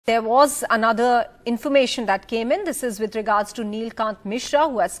There was another information that came in. This is with regards to Neelkanth Mishra,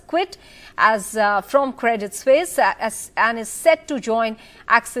 who has quit from Credit Suisse and is set to join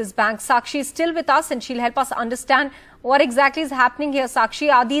Axis Bank. Sakshi is still with us and she'll help us understand what exactly is happening here.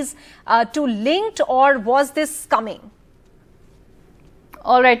 Sakshi, are these two linked or was this coming?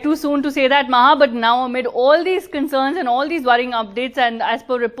 All right, too soon to say that, Maha, but now amid all these concerns and all these worrying updates, and as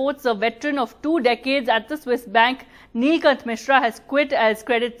per reports, a veteran of 2 decades at the Swiss bank, Neelkanth Mishra, has quit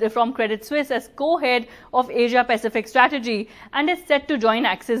from Credit Suisse as co-head of Asia Pacific strategy and is set to join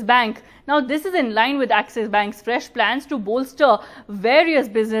Axis Bank. Now, this is in line with Axis Bank's fresh plans to bolster various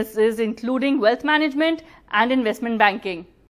businesses, including wealth management and investment banking.